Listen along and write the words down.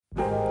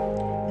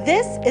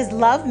This is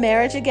Love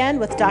Marriage Again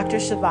with Dr.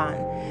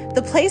 Siobhan,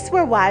 the place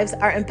where wives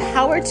are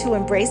empowered to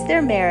embrace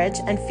their marriage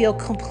and feel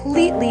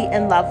completely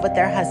in love with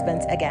their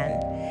husbands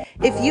again.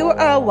 If you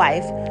are a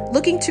wife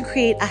looking to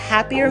create a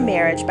happier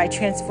marriage by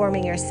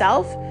transforming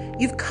yourself,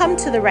 you've come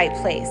to the right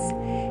place.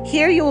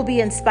 Here you will be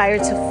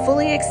inspired to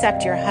fully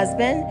accept your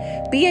husband,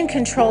 be in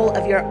control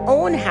of your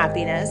own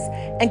happiness,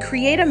 and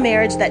create a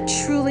marriage that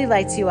truly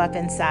lights you up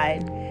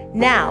inside.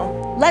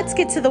 Now, let's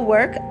get to the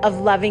work of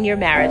loving your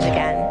marriage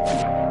again.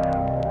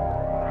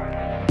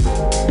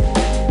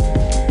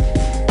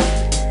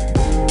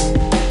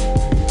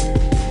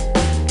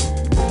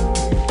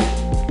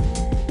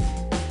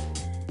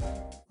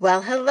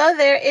 Well, hello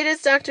there. It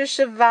is Dr.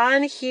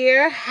 Siobhan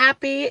here.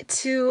 Happy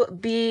to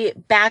be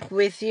back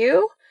with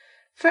you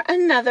for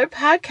another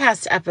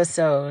podcast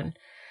episode.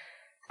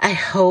 I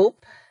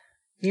hope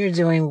you're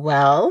doing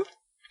well.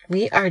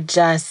 We are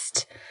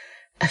just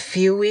a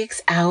few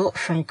weeks out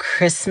from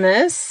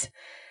Christmas.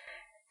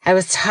 I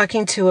was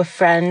talking to a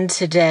friend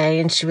today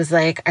and she was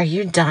like, "Are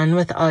you done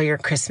with all your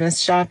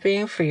Christmas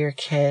shopping for your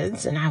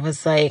kids?" And I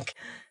was like,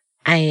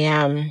 I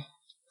am.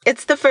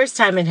 It's the first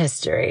time in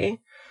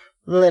history.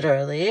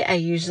 Literally, I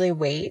usually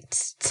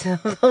wait till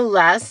the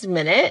last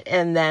minute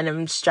and then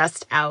I'm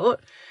stressed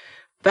out.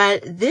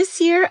 But this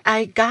year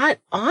I got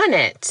on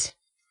it.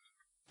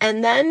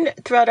 And then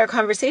throughout our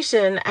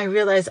conversation, I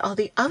realized all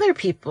the other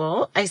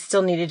people I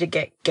still needed to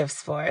get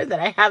gifts for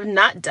that I have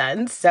not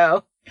done.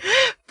 So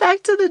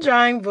back to the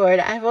drawing board.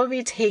 I will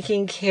be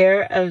taking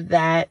care of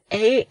that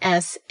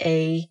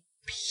ASAP.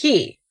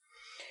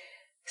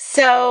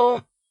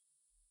 So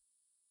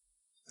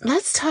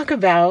let's talk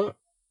about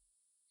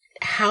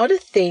how to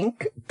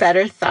think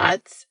better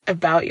thoughts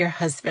about your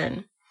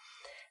husband.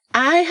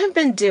 I have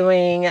been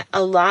doing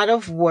a lot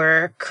of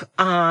work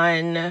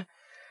on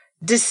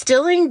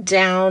distilling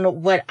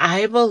down what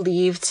I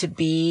believe to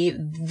be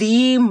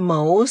the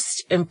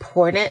most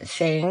important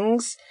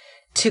things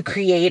to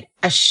create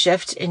a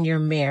shift in your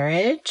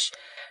marriage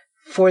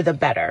for the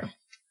better.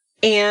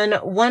 And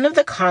one of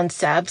the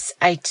concepts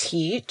I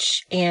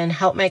teach and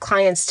help my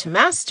clients to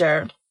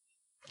master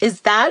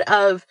is that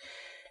of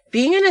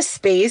being in a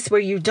space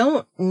where you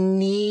don't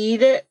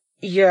need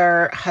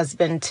your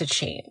husband to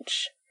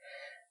change.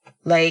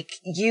 Like,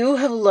 you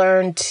have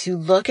learned to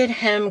look at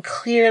him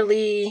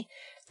clearly,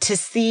 to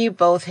see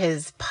both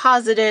his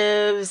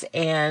positives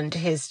and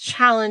his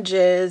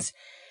challenges,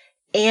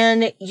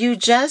 and you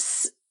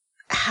just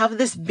have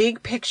this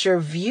big picture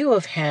view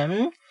of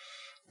him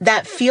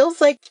that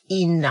feels like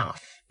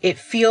enough. It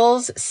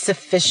feels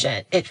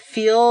sufficient. It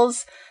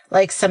feels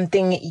like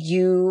something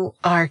you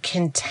are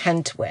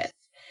content with.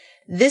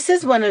 This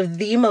is one of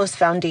the most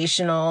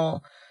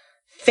foundational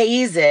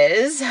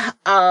phases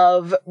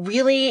of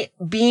really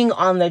being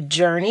on the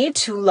journey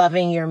to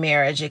loving your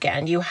marriage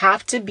again. You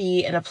have to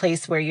be in a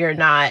place where you're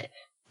not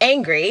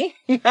angry.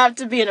 You have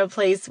to be in a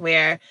place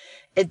where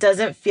it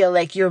doesn't feel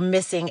like you're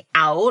missing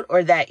out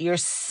or that you're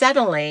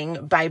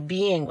settling by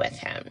being with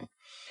him.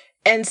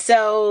 And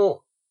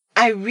so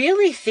I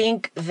really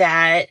think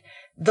that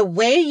the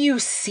way you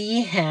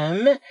see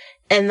him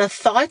and the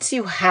thoughts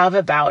you have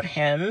about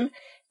him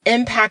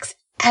impacts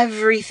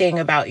everything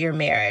about your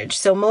marriage.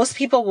 So most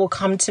people will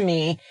come to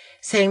me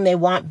saying they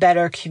want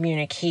better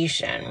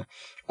communication,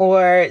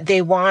 or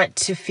they want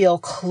to feel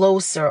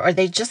closer, or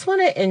they just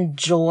want to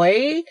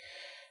enjoy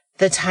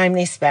the time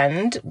they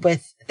spend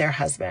with their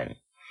husband.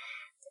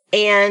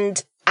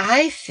 And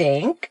I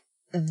think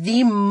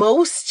the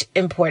most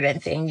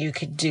important thing you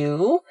could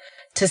do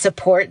to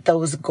support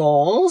those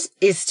goals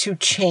is to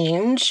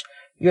change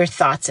your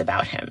thoughts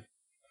about him.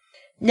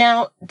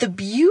 Now, the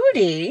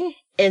beauty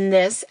in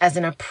this as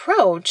an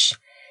approach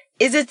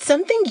is it's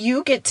something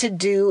you get to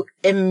do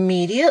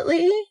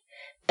immediately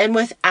and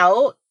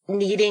without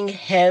needing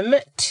him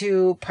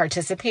to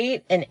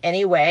participate in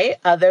any way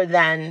other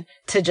than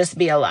to just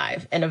be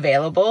alive and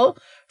available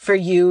for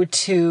you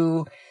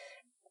to,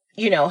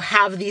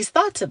 have these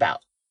thoughts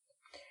about.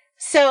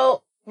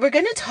 So we're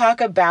going to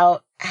talk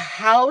about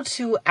how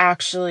to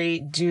actually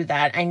do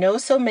that. I know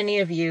so many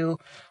of you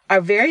are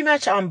very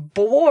much on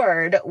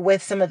board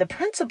with some of the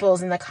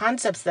principles and the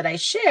concepts that I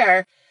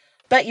share,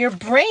 but your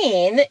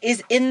brain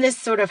is in this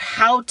sort of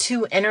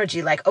how-to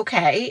energy, like,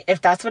 okay,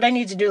 if that's what I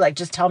need to do, like,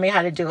 just tell me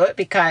how to do it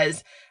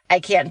because I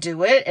can't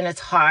do it and it's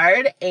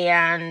hard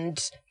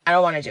and I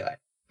don't want to do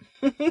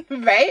it,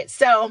 right?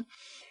 So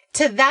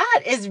to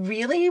that is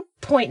really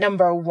point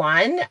number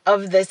one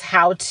of this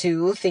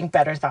how-to think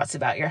better thoughts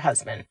about your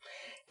husband.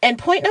 And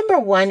point number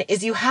one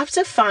is you have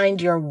to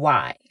find your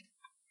why.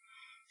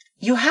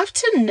 You have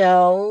to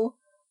know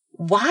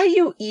why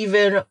you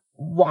even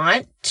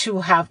want to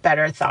have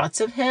better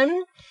thoughts of him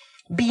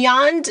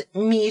beyond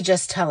me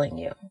just telling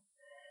you,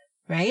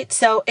 right?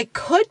 So it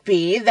could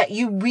be that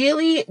you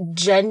really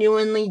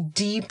genuinely,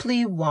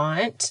 deeply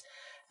want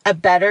a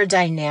better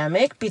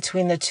dynamic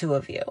between the two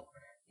of you.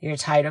 You're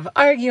tired of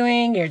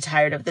arguing, you're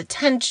tired of the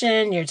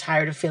tension, you're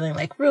tired of feeling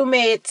like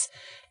roommates,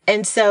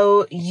 and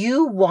so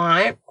you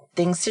want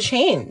things to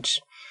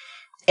change.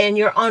 And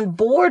you're on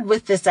board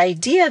with this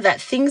idea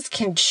that things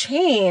can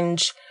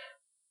change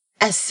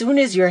as soon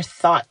as your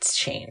thoughts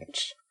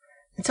change.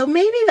 And so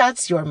maybe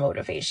that's your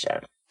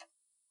motivation.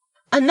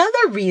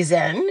 Another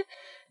reason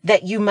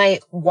that you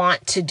might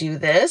want to do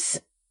this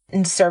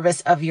in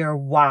service of your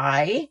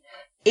why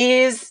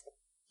is,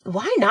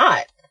 why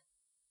not?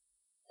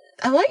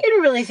 I want you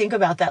to really think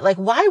about that. Like,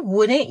 why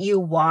wouldn't you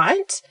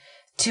want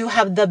to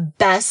have the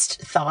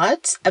best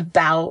thoughts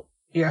about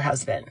your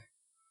husband?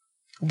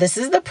 This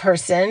is the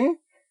person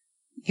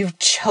you've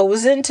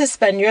chosen to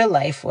spend your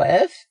life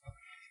with.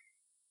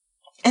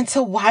 And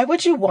so why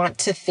would you want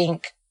to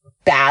think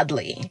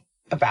badly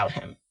about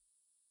him?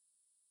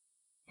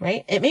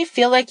 Right? It may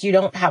feel like you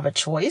don't have a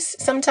choice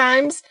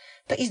sometimes,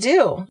 but you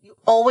do. You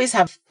always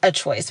have a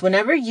choice.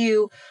 Whenever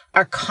you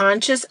are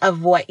conscious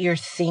of what you're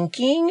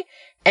thinking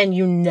and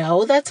you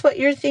know that's what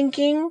you're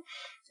thinking,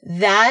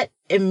 that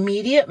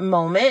immediate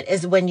moment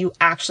is when you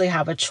actually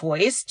have a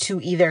choice to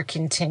either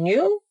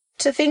continue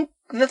to think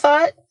the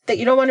thought that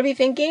you don't want to be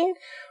thinking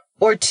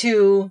or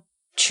to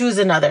choose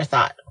another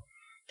thought.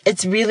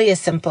 It's really as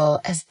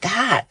simple as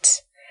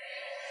that.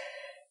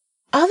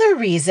 Other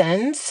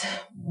reasons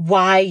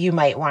why you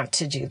might want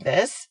to do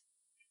this,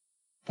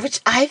 which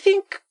I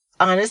think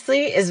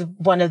honestly is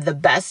one of the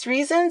best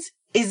reasons,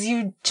 is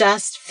you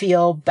just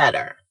feel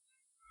better.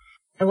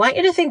 I want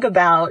you to think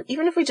about,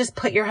 even if we just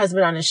put your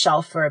husband on a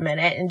shelf for a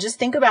minute and just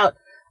think about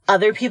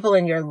other people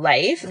in your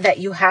life that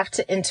you have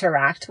to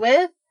interact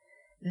with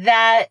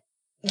that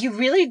you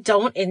really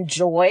don't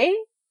enjoy.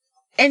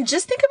 And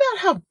just think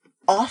about how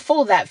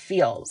awful that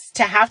feels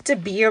to have to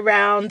be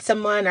around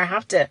someone or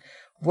have to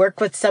work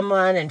with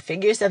someone and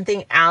figure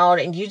something out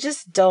and you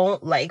just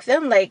don't like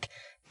them. Like,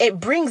 it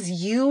brings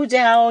you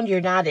down.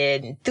 You're not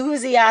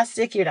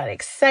enthusiastic. You're not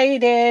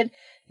excited.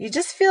 You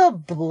just feel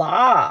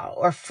blah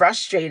or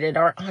frustrated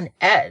or on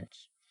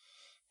edge.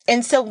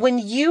 And so when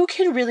you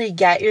can really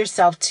get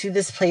yourself to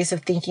this place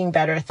of thinking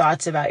better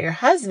thoughts about your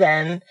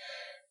husband,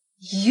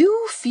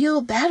 you feel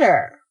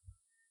better.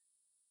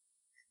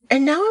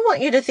 And now I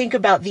want you to think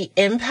about the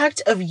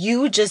impact of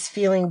you just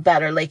feeling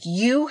better, like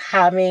you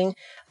having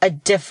a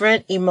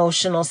different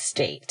emotional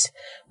state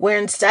where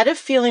instead of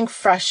feeling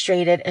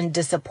frustrated and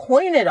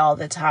disappointed all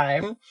the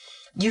time,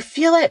 you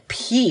feel at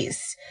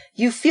peace,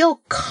 you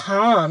feel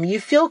calm, you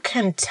feel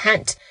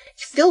content,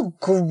 you feel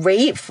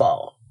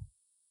grateful.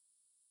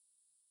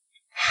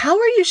 How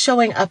are you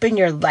showing up in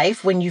your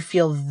life when you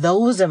feel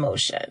those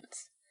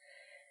emotions?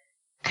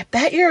 I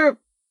bet you're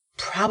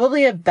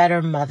probably a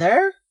better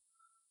mother,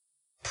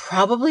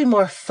 probably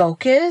more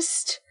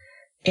focused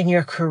in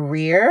your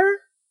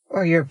career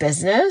or your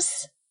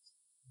business,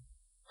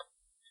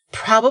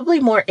 probably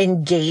more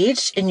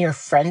engaged in your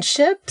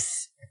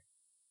friendships.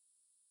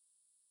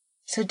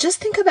 So just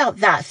think about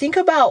that. Think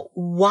about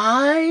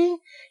why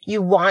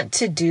you want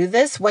to do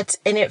this, what's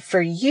in it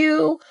for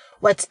you,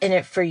 what's in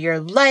it for your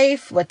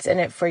life, what's in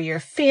it for your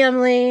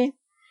family.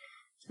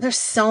 There's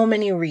so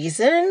many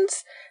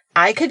reasons.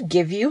 I could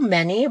give you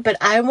many, but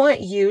I want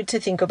you to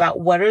think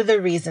about what are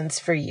the reasons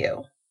for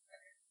you.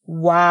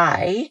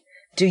 Why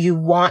do you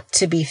want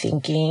to be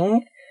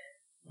thinking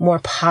more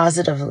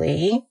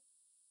positively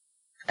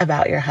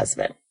about your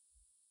husband?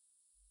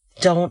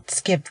 Don't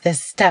skip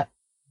this step.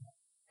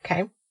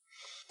 Okay.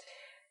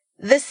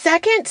 The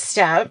second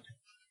step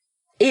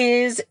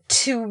is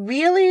to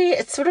really,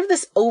 it's sort of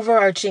this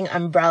overarching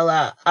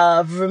umbrella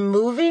of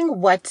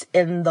removing what's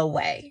in the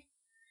way.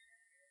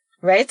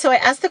 Right? So I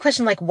asked the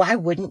question, like, why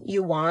wouldn't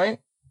you want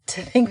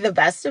to think the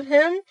best of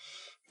him?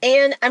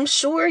 And I'm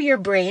sure your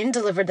brain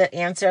delivered the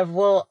answer of,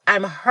 well,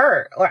 I'm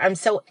hurt, or I'm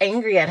so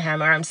angry at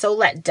him, or I'm so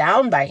let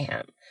down by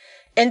him.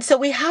 And so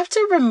we have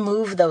to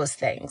remove those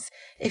things.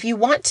 If you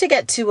want to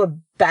get to a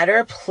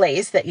better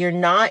place that you're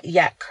not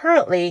yet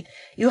currently,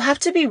 you have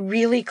to be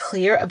really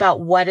clear about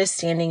what is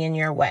standing in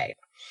your way.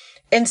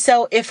 And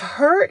so if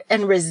hurt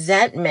and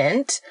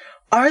resentment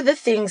are the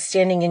things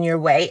standing in your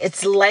way,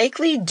 it's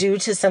likely due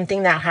to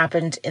something that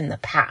happened in the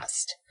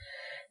past,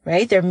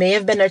 right? There may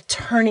have been a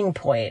turning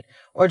point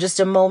or just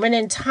a moment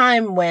in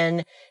time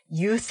when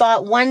you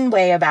thought one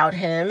way about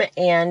him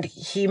and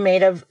he may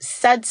have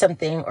said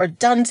something or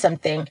done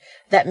something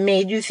that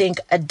made you think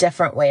a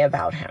different way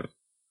about him.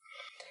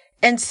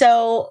 And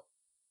so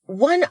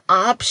one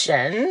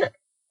option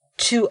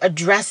to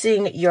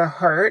addressing your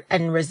hurt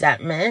and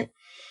resentment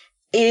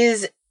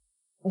is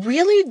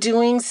really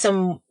doing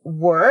some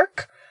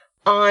work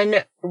on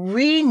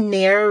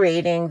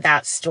re-narrating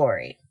that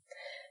story.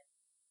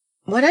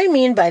 What I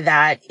mean by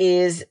that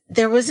is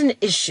there was an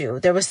issue,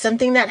 there was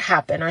something that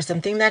happened or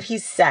something that he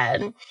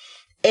said,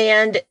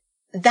 and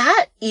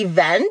that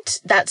event,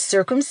 that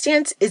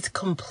circumstance is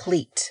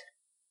complete.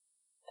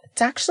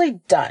 It's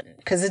actually done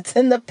because it's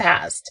in the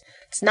past.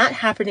 It's not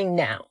happening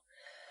now.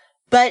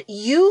 But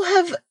you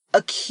have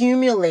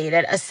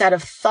accumulated a set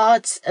of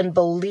thoughts and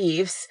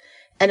beliefs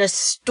and a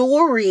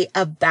story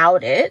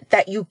about it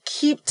that you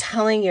keep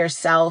telling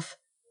yourself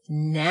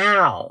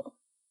now.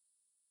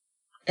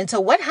 And so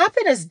what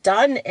happened is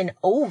done and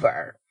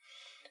over.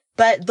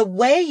 but the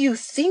way you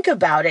think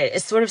about it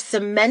is sort of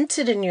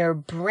cemented in your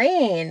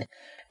brain.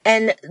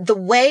 And the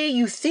way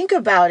you think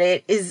about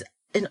it is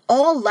in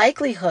all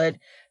likelihood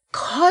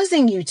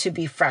causing you to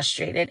be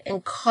frustrated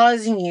and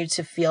causing you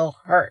to feel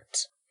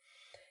hurt.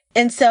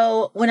 And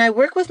so when I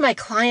work with my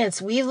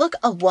clients, we look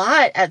a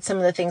lot at some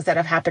of the things that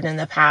have happened in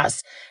the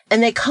past,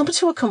 and they come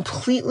to a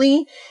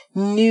completely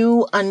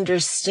new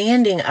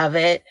understanding of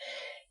it.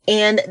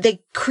 And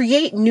they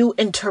create new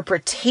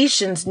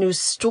interpretations, new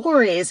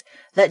stories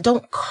that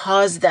don't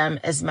cause them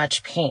as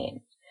much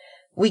pain.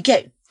 We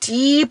get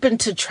deep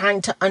into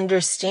trying to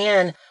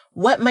understand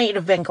what might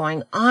have been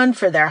going on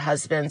for their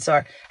husbands,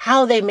 or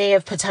how they may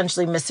have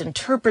potentially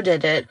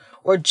misinterpreted it,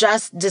 or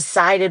just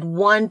decided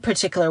one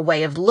particular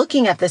way of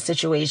looking at the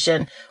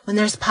situation when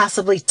there's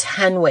possibly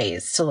 10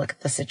 ways to look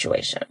at the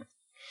situation.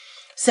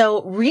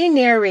 So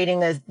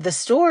re-narrating the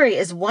story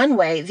is one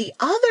way. The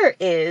other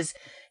is,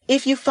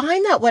 if you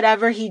find that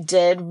whatever he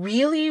did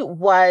really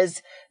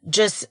was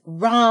just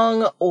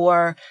wrong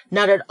or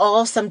not at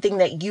all something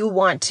that you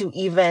want to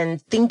even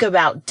think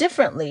about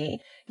differently,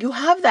 you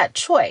have that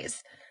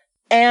choice.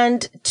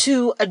 And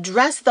to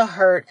address the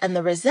hurt and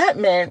the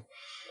resentment,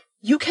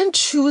 you can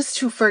choose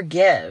to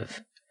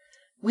forgive.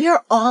 We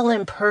are all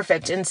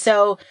imperfect. And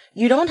so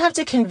you don't have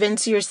to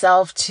convince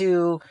yourself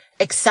to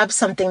accept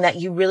something that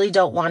you really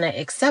don't want to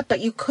accept, but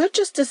you could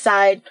just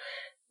decide,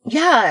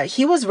 yeah,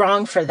 he was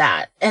wrong for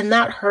that. And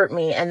that hurt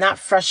me, and that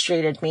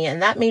frustrated me,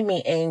 and that made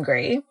me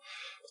angry.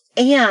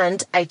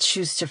 And I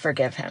choose to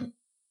forgive him.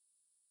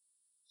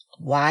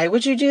 Why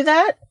would you do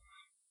that?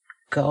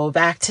 Go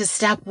back to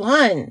step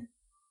one,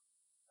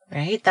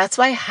 right? That's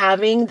why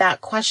having that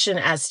question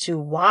as to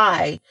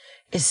why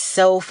is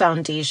so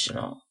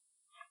foundational.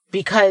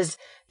 Because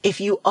if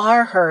you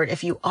are hurt,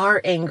 if you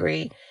are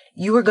angry,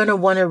 you are going to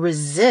want to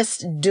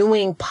resist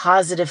doing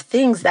positive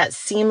things that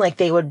seem like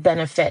they would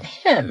benefit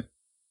him.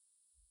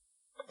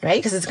 Right?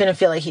 Because it's going to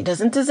feel like he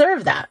doesn't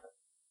deserve that.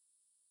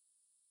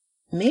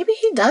 Maybe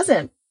he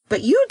doesn't,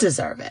 but you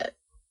deserve it.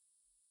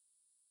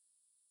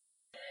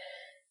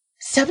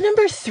 Step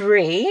number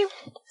 3,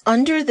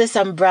 under this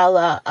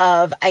umbrella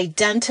of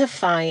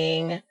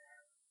identifying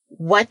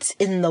what's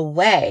in the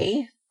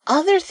way,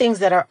 other things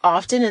that are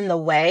often in the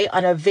way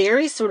on a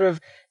very sort of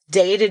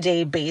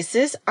day-to-day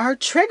basis are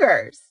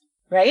triggers.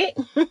 Right?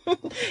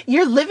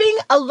 You're living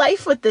a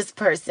life with this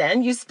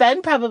person. You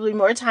spend probably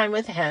more time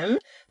with him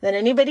than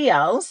anybody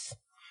else,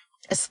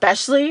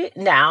 especially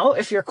now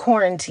if you're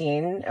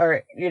quarantined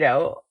or,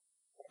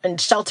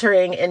 and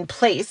sheltering in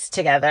place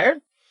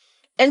together.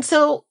 And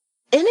so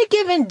in a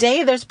given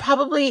day, there's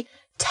probably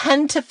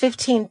 10 to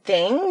 15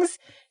 things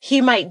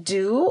he might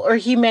do or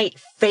he might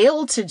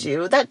fail to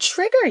do that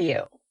trigger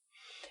you.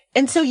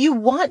 And so you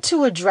want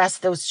to address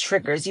those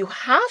triggers. You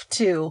have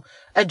to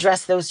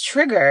address those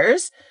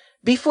triggers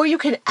before you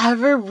can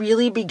ever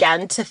really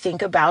begin to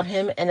think about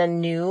him in a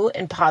new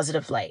and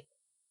positive light.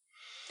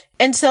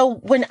 And so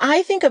when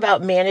I think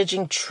about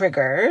managing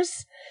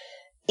triggers,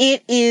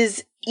 it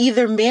is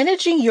either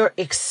managing your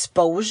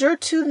exposure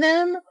to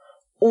them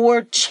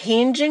or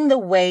changing the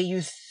way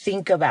you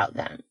think about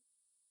them.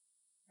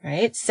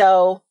 Right?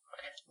 So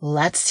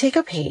let's take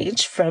a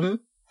page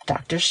from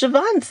Dr.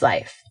 Siobhan's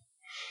life.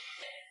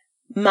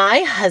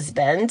 My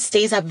husband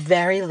stays up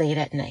very late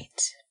at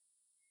night.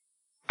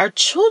 Our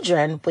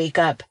children wake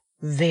up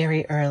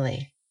very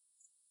early.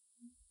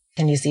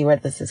 Can you see where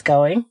this is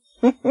going?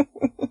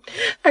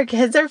 Our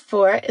kids are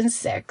 4 and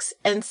 6.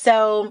 And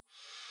so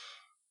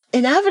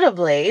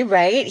inevitably,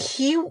 right,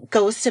 he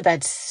goes to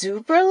bed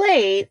super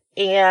late.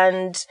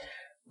 And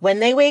when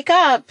they wake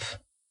up,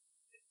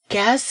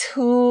 guess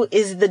who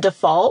is the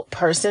default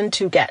person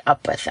to get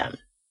up with them?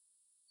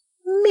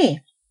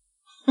 Me.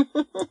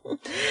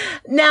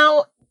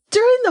 Now,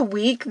 during the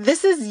week,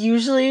 this is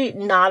usually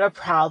not a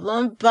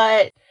problem,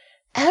 but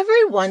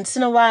every once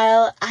in a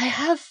while, I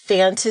have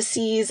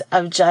fantasies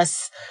of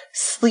just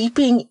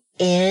sleeping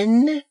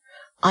in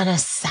on a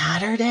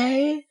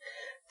Saturday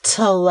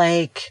till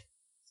like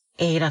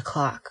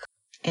 8:00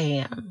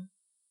 a.m.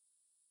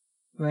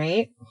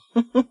 Right?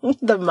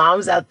 The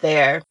moms out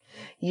there,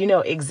 you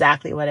know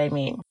exactly what I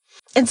mean.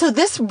 And so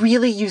this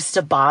really used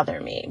to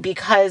bother me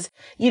because,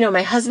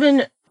 my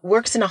husband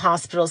works in a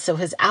hospital, so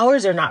his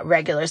hours are not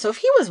regular. So if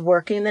he was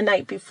working the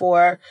night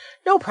before,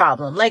 no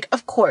problem. Like,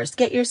 of course,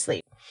 get your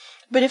sleep.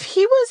 But if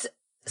he was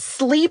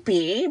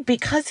sleepy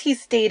because he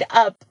stayed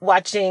up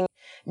watching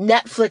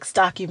Netflix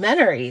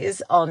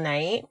documentaries all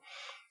night,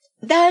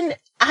 then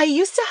I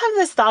used to have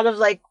this thought of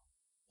like,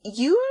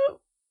 you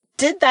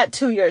did that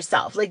to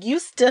yourself. Like, you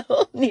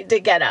still need to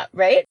get up,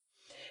 right?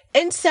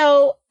 And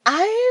so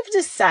I've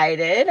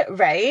decided,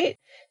 right,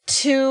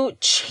 to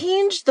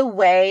change the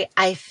way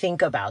I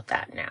think about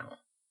that now.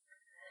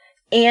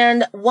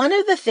 And one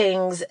of the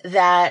things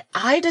that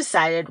I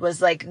decided was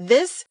like,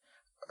 this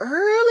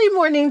early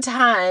morning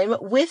time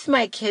with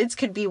my kids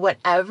could be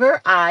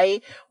whatever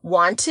I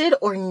wanted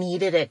or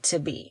needed it to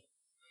be.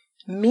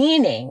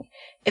 Meaning,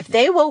 if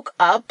they woke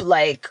up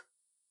like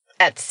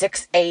at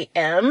 6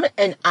 a.m.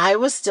 and I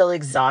was still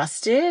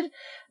exhausted,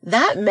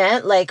 that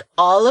meant like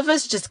all of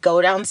us just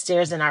go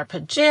downstairs in our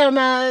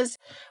pajamas.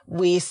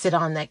 We sit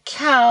on the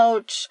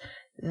couch.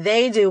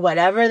 They do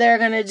whatever they're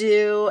going to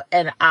do,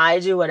 and I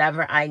do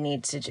whatever I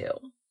need to do.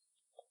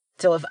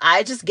 So if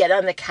I just get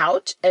on the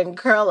couch and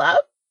curl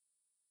up,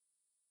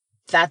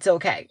 that's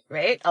okay,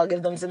 right? I'll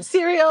give them some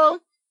cereal,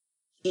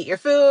 eat your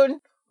food.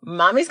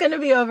 Mommy's going to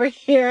be over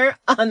here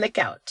on the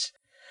couch.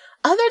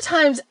 Other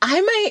times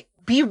I might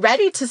be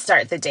ready to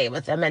start the day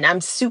with them, and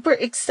I'm super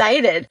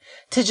excited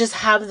to just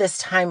have this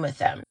time with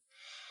them.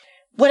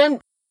 What I'm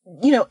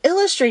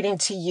illustrating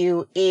to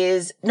you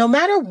is no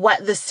matter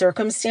what the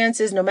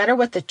circumstances, no matter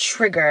what the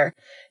trigger,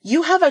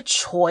 you have a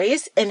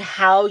choice in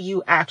how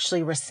you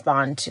actually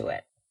respond to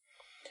it.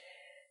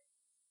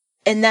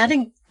 And that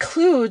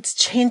includes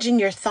changing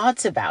your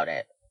thoughts about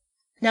it.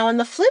 Now, on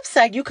the flip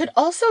side, you could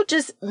also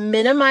just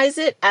minimize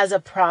it as a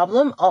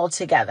problem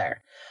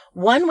altogether.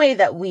 One way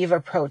that we've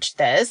approached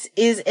this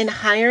is in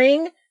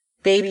hiring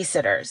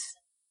babysitters,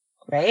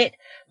 right?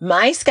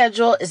 My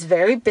schedule is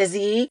very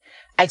busy.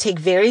 I take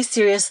very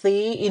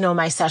seriously,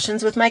 my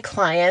sessions with my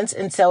clients.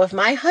 And so if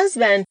my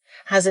husband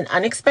has an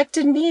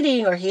unexpected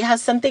meeting or he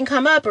has something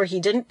come up or he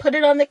didn't put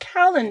it on the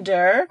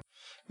calendar,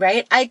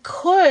 right? I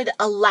could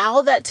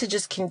allow that to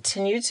just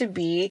continue to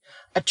be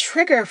a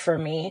trigger for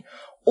me,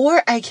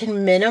 or I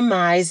can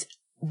minimize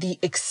the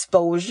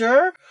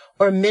exposure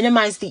or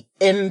minimize the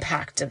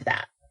impact of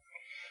that.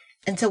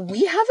 And so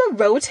we have a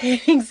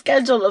rotating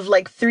schedule of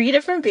like 3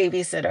 different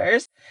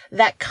babysitters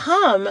that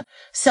come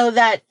so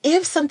that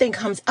if something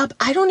comes up,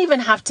 I don't even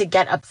have to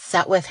get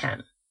upset with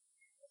him.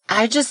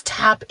 I just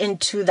tap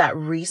into that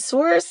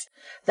resource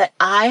that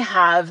I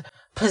have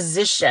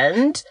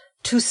positioned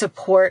to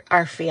support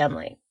our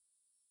family.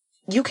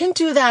 You can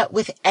do that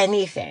with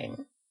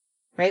anything,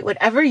 right?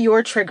 Whatever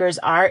your triggers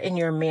are in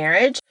your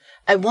marriage,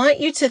 I want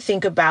you to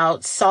think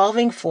about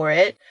solving for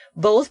it,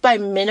 both by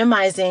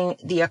minimizing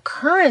the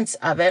occurrence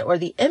of it or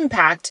the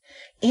impact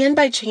and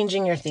by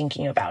changing your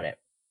thinking about it.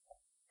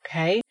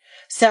 Okay.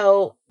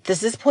 So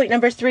this is point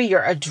number 3.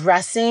 You're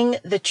addressing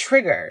the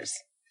triggers.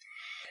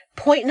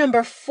 Point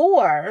number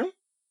 4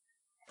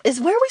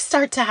 is where we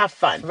start to have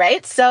fun,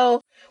 right?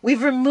 So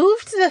we've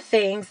removed the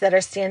things that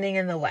are standing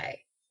in the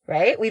way,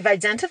 right? We've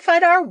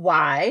identified our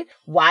why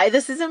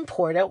this is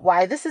important,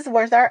 why this is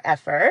worth our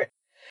effort.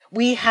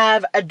 We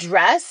have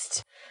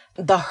addressed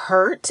the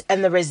hurt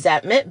and the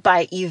resentment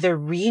by either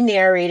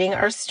re-narrating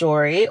our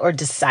story or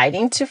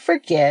deciding to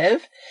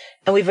forgive,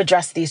 and we've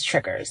addressed these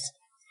triggers.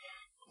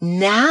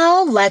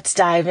 Now let's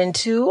dive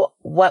into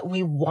what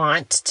we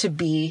want to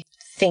be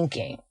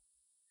thinking.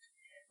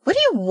 What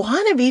do you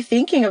want to be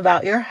thinking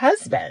about your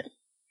husband?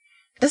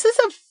 This is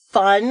a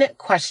fun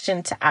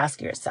question to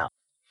ask yourself.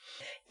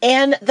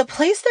 And the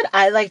place that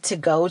I like to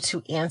go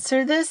to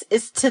answer this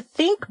is to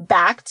think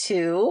back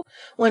to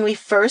when we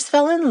first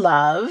fell in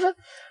love,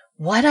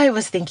 what I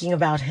was thinking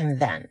about him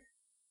then.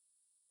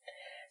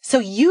 So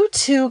you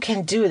too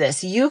can do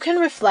this. You can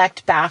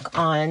reflect back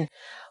on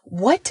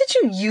what did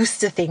you used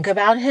to think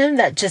about him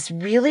that just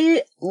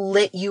really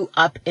lit you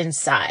up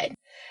inside,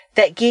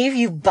 that gave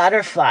you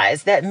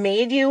butterflies, that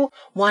made you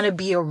want to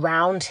be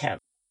around him.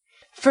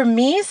 For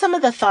me, some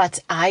of the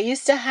thoughts I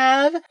used to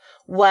have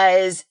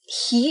was,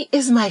 he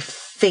is my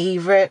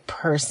favorite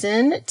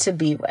person to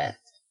be with.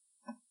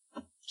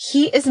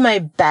 He is my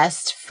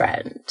best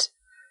friend.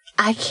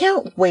 I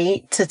can't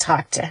wait to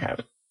talk to him.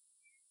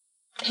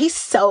 He's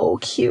so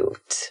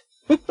cute.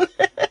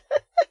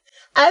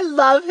 I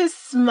love his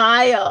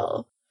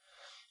smile.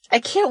 I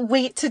can't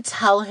wait to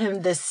tell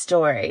him this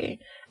story.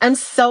 I'm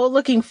so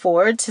looking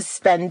forward to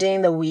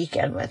spending the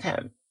weekend with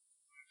him.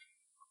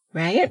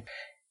 Right?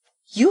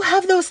 You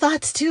have those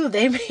thoughts too.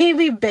 They may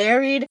be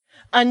buried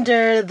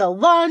under the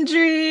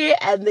laundry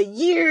and the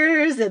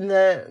years and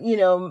the,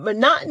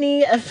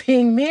 monotony of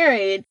being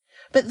married,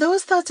 but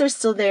those thoughts are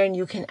still there and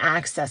you can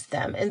access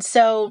them. And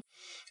so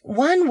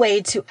one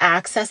way to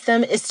access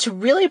them is to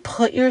really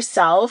put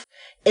yourself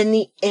in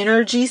the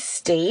energy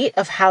state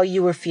of how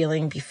you were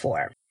feeling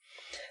before.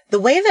 The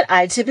way that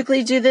I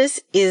typically do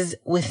this is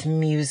with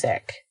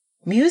music.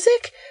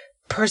 Music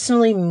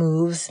personally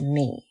moves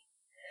me.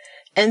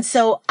 And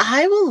so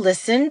I will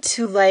listen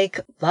to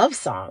love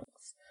songs.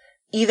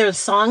 Either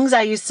songs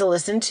I used to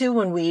listen to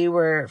when we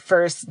were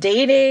first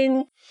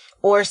dating,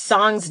 or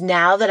songs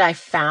now that I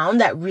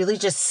found that really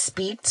just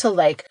speak to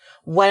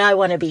what I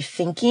want to be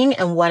thinking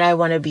and what I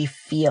want to be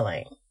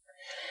feeling.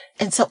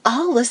 And so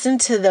I'll listen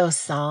to those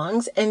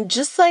songs and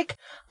just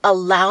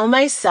allow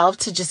myself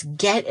to just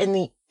get in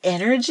the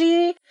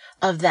energy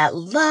of that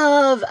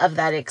love, of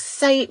that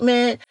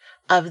excitement,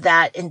 of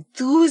that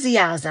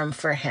enthusiasm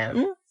for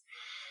him.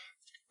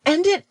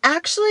 And it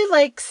actually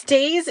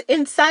stays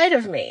inside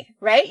of me,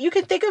 right? You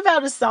can think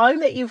about a song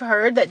that you've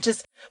heard that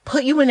just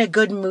put you in a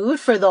good mood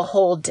for the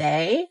whole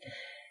day.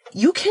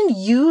 You can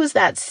use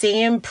that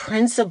same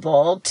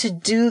principle to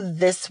do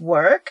this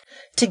work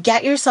to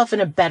get yourself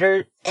in a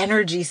better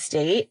energy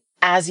state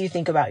as you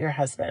think about your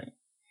husband.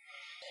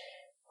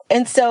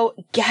 And so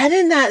get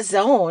in that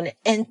zone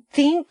and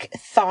think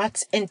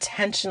thoughts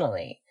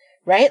intentionally.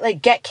 right?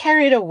 Like get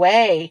carried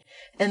away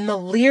in the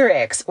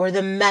lyrics or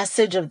the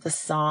message of the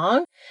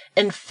song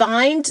and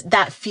find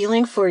that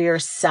feeling for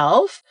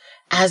yourself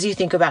as you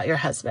think about your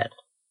husband.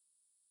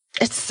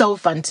 It's so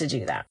fun to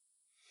do that.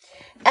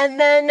 And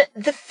then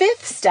the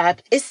fifth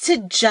step is to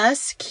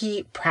just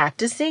keep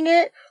practicing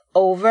it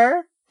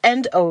over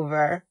and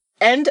over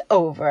and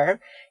over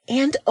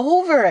and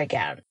over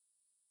again.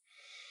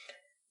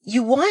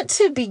 You want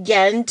to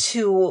begin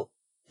to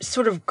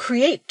sort of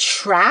create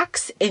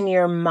tracks in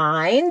your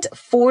mind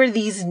for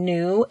these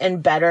new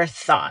and better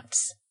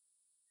thoughts,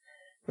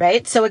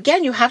 right? So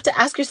again, you have to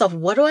ask yourself,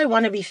 what do I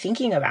want to be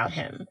thinking about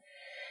him?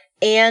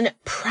 And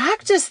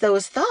practice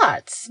those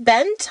thoughts.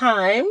 Spend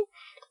time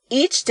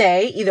each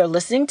day, either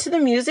listening to the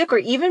music or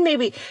even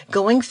maybe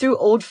going through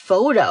old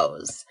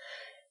photos,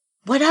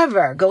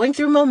 whatever, going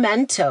through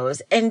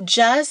mementos and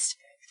just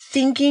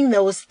thinking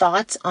those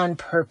thoughts on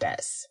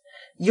purpose.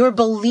 Your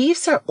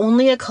beliefs are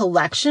only a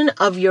collection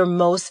of your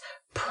most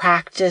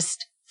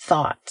practiced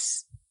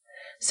thoughts.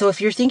 So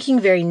if you're thinking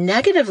very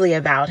negatively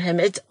about him,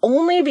 it's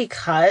only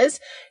because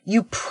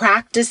you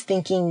practice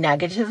thinking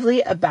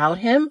negatively about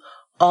him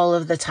all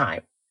of the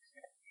time.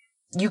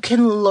 You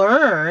can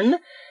learn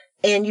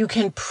and you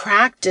can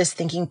practice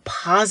thinking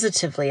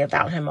positively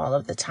about him all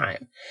of the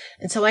time.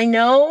 And so I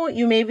know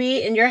you may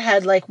be in your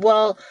head like,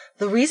 well,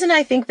 the reason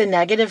I think the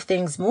negative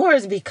things more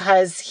is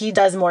because he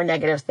does more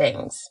negative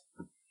things.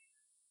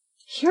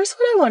 Here's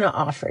what I want to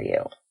offer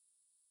you.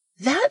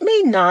 That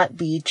may not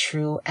be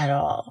true at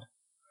all.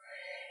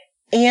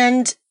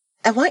 And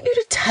I want you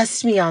to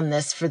test me on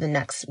this for the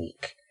next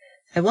week.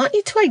 I want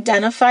you to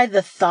identify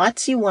the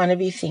thoughts you want to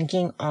be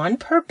thinking on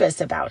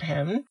purpose about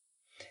him.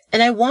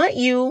 And I want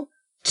you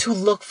to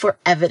look for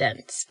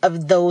evidence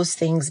of those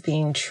things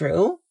being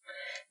true.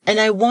 And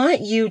I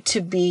want you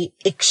to be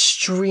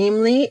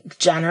extremely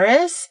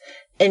generous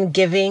in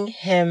giving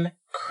him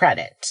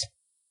credit.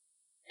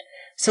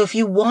 So if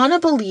you want to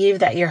believe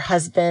that your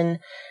husband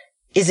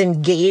is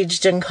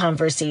engaged in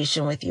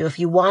conversation with you, if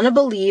you want to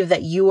believe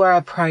that you are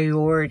a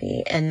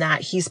priority and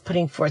that he's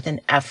putting forth an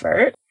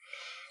effort,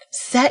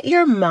 set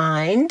your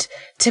mind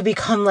to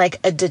become like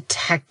a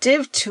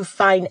detective to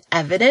find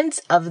evidence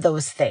of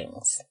those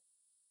things.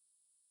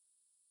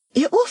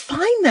 It will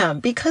find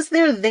them because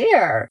they're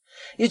there.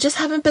 You just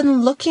haven't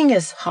been looking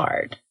as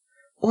hard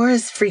or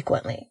as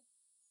frequently.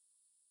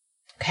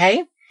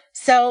 Okay?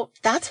 So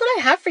that's what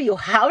I have for you.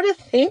 How to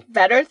think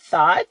better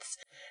thoughts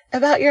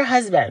about your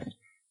husband.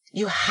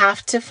 You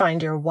have to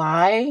find your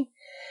why.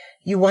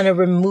 You want to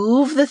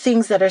remove the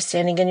things that are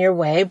standing in your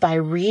way by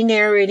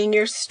re-narrating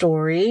your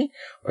story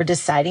or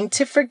deciding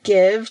to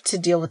forgive to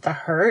deal with the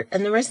hurt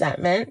and the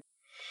resentment.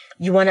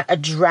 You want to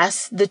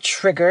address the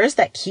triggers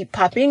that keep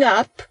popping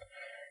up.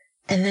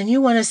 And then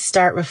you want to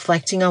start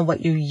reflecting on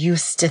what you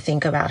used to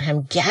think about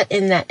him. Get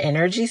in that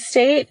energy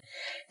state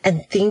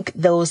and think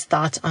those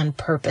thoughts on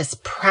purpose.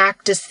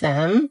 Practice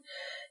them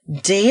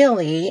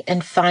daily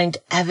and find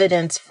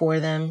evidence for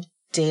them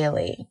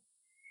daily.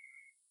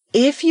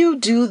 If you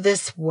do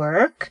this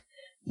work,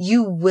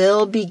 you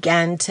will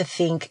begin to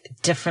think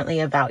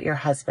differently about your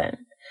husband.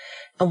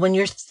 And when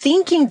you're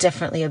thinking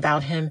differently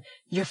about him,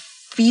 you're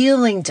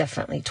feeling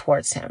differently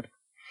towards him.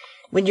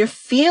 When you're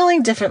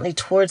feeling differently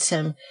towards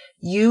him,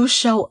 you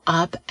show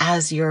up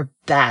as your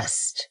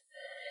best.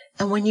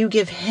 And when you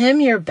give him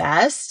your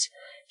best,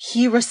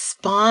 he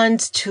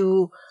responds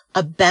to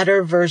a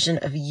better version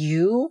of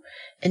you,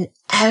 and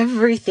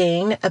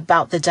everything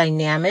about the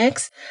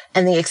dynamics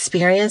and the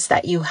experience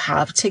that you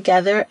have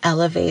together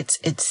elevates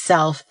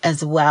itself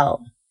as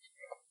well.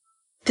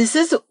 This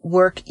is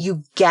work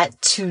you get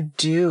to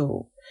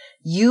do.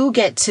 You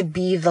get to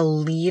be the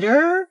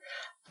leader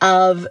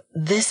of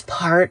this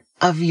part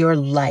of your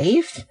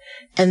life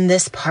and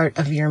this part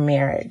of your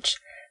marriage.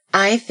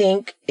 I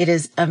think it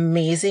is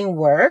amazing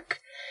work,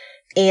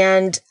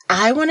 and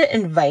I want to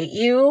invite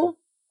you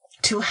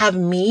to have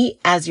me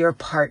as your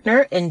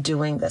partner in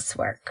doing this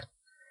work.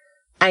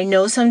 I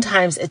know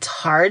sometimes it's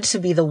hard to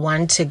be the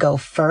one to go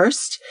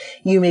first.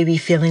 You may be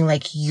feeling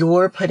like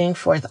you're putting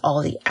forth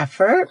all the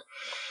effort,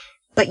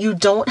 but you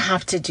don't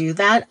have to do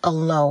that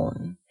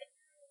alone.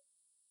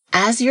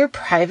 As your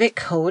private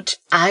coach,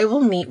 I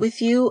will meet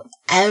with you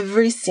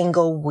every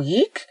single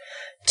week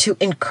to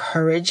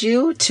encourage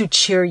you, to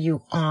cheer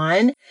you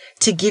on,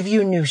 to give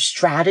you new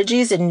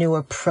strategies and new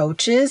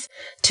approaches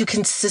to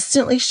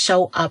consistently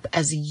show up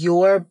as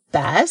your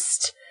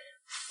best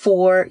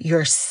for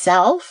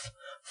yourself,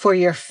 for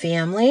your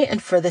family,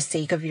 and for the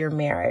sake of your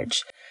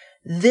marriage.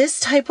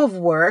 This type of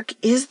work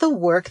is the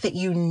work that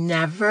you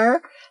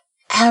never,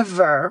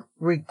 ever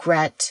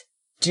regret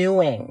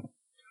doing.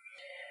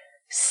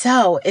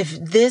 So if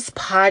this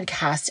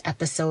podcast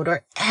episode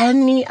or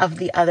any of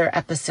the other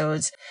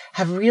episodes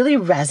have really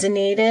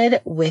resonated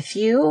with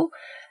you,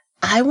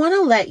 I want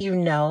to let you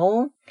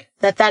know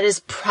that that is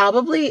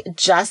probably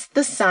just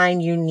the sign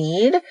you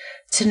need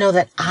to know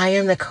that I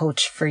am the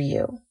coach for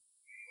you.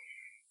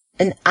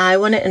 And I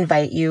want to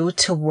invite you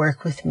to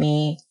work with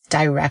me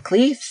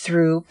directly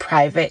through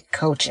private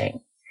coaching.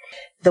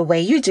 The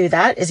way you do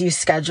that is you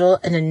schedule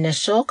an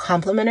initial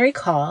complimentary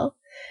call.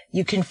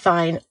 You can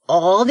find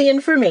all the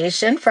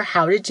information for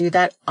how to do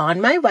that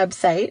on my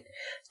website,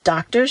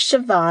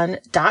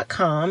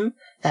 drsiobhan.com.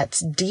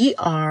 That's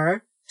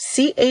DRCHA,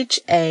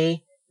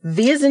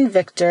 V as in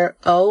Victor,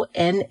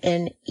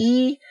 ONNE.com.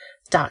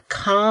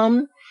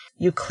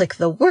 You click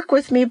the Work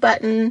With Me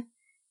button,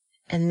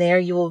 and there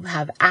you will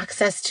have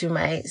access to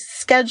my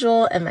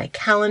schedule and my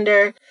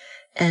calendar,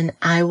 and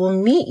I will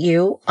meet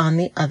you on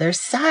the other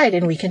side,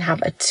 and we can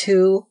have a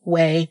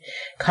two-way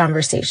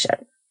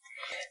conversation.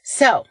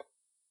 So,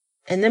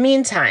 in the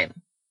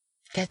meantime,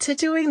 get to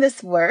doing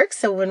this work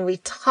so when we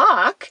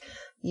talk,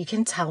 you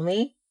can tell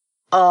me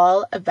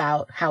all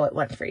about how it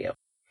went for you.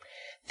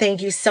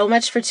 Thank you so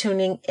much for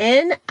tuning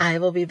in. I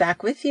will be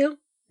back with you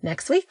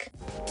next week.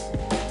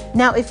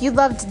 Now, if you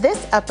loved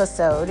this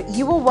episode,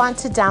 you will want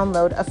to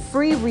download a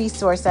free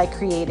resource I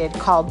created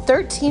called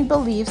 13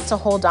 Beliefs to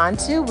Hold On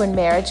to When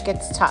Marriage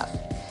Gets Tough.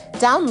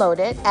 Download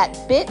it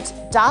at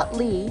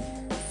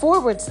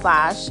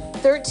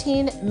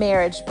bit.ly/13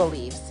 marriage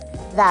beliefs.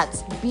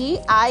 That's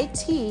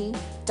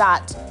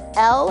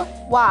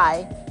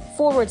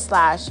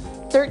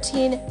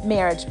bit.ly/13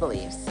 marriage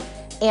beliefs.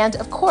 And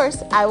of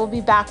course, I will be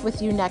back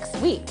with you next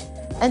week.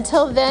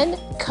 Until then,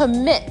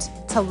 commit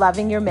to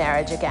loving your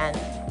marriage again.